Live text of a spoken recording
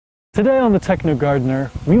Today on the Techno Gardener,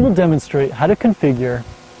 we will demonstrate how to configure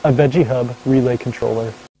a VegeHub relay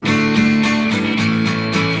controller.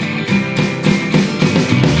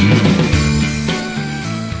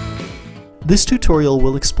 This tutorial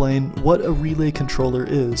will explain what a relay controller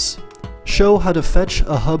is, show how to fetch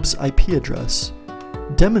a hub's IP address,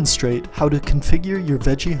 demonstrate how to configure your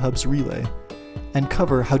VegeHub's relay, and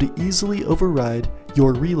cover how to easily override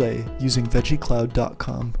your relay using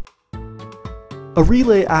VegeCloud.com. A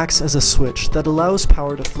relay acts as a switch that allows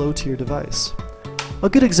power to flow to your device. A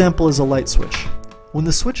good example is a light switch. When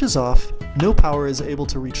the switch is off, no power is able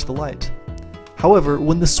to reach the light. However,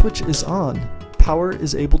 when the switch is on, power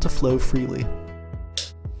is able to flow freely.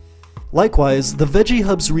 Likewise, the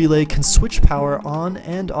VegeHub's relay can switch power on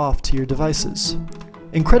and off to your devices.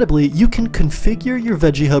 Incredibly, you can configure your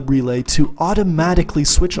VegeHub relay to automatically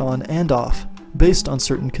switch on and off based on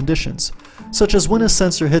certain conditions, such as when a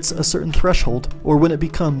sensor hits a certain threshold or when it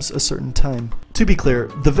becomes a certain time. To be clear,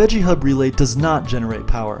 the VegeHub relay does not generate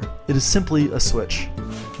power. It is simply a switch.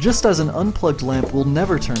 Just as an unplugged lamp will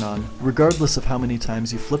never turn on, regardless of how many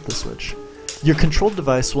times you flip the switch, your controlled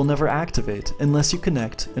device will never activate unless you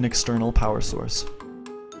connect an external power source.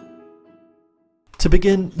 To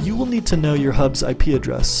begin, you will need to know your hub's IP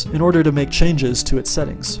address in order to make changes to its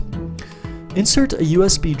settings. Insert a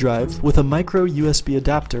USB drive with a micro USB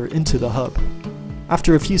adapter into the hub.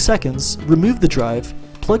 After a few seconds, remove the drive,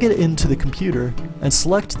 plug it into the computer, and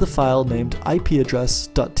select the file named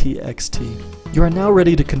ipaddress.txt. You are now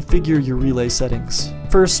ready to configure your relay settings.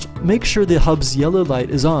 First, make sure the hub's yellow light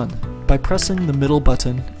is on by pressing the middle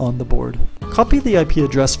button on the board. Copy the IP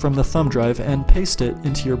address from the thumb drive and paste it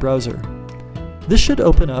into your browser. This should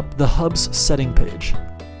open up the hub's setting page.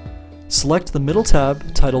 Select the middle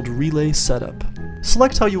tab titled Relay Setup.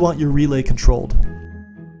 Select how you want your relay controlled.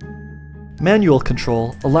 Manual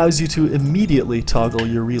control allows you to immediately toggle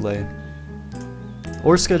your relay,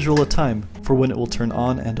 or schedule a time for when it will turn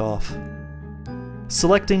on and off.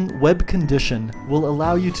 Selecting Web Condition will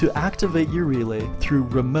allow you to activate your relay through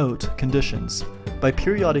remote conditions by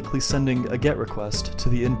periodically sending a GET request to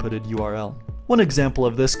the inputted URL. One example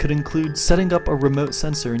of this could include setting up a remote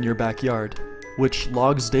sensor in your backyard, which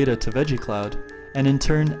logs data to VegeCloud and in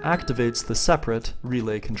turn activates the separate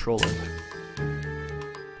relay controller.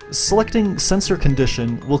 Selecting Sensor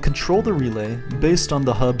Condition will control the relay based on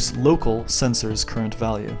the hub's local sensor's current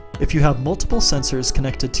value. If you have multiple sensors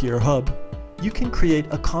connected to your hub, you can create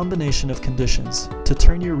a combination of conditions to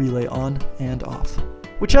turn your relay on and off.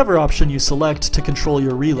 Whichever option you select to control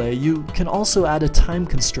your relay, you can also add a time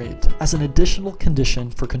constraint as an additional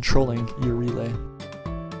condition for controlling your relay.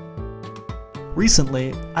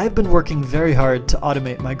 Recently, I've been working very hard to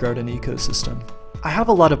automate my garden ecosystem. I have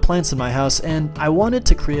a lot of plants in my house and I wanted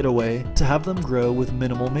to create a way to have them grow with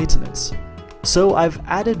minimal maintenance. So I've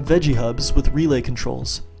added VegeHubs with relay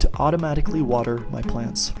controls to automatically water my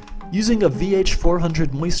plants. Using a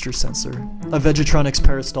VH400 moisture sensor, a Vegetronix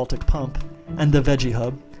peristaltic pump, and the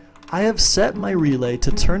VegeHub, I have set my relay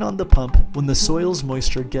to turn on the pump when the soil's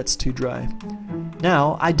moisture gets too dry.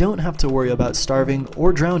 Now, I don't have to worry about starving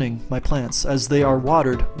or drowning my plants as they are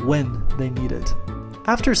watered when they need it.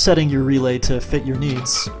 After setting your relay to fit your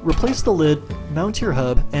needs, replace the lid, mount your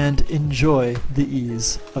hub, and enjoy the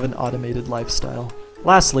ease of an automated lifestyle.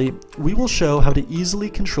 Lastly, we will show how to easily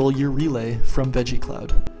control your relay from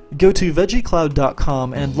VegeCloud. Go to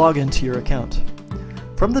VegeCloud.com and log into your account.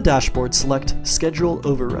 From the dashboard, select Schedule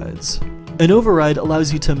Overrides. An override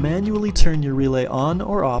allows you to manually turn your relay on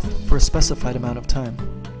or off for a specified amount of time.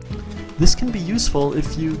 This can be useful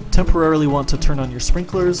if you temporarily want to turn on your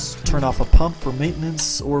sprinklers, turn off a pump for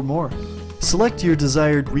maintenance, or more. Select your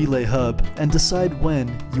desired relay hub and decide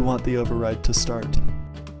when you want the override to start.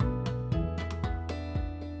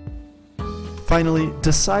 Finally,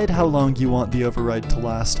 decide how long you want the override to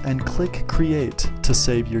last and click Create to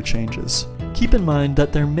save your changes. Keep in mind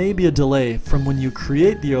that there may be a delay from when you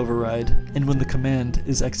create the override and when the command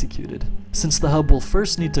is executed, since the hub will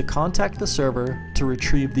first need to contact the server to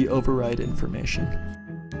retrieve the override information.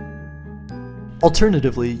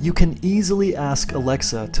 Alternatively, you can easily ask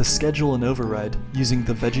Alexa to schedule an override using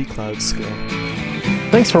the VegeCloud skill.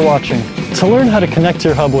 Thanks for watching. To learn how to connect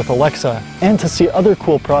your hub with Alexa and to see other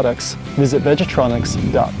cool products, visit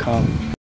Vegetronix.com.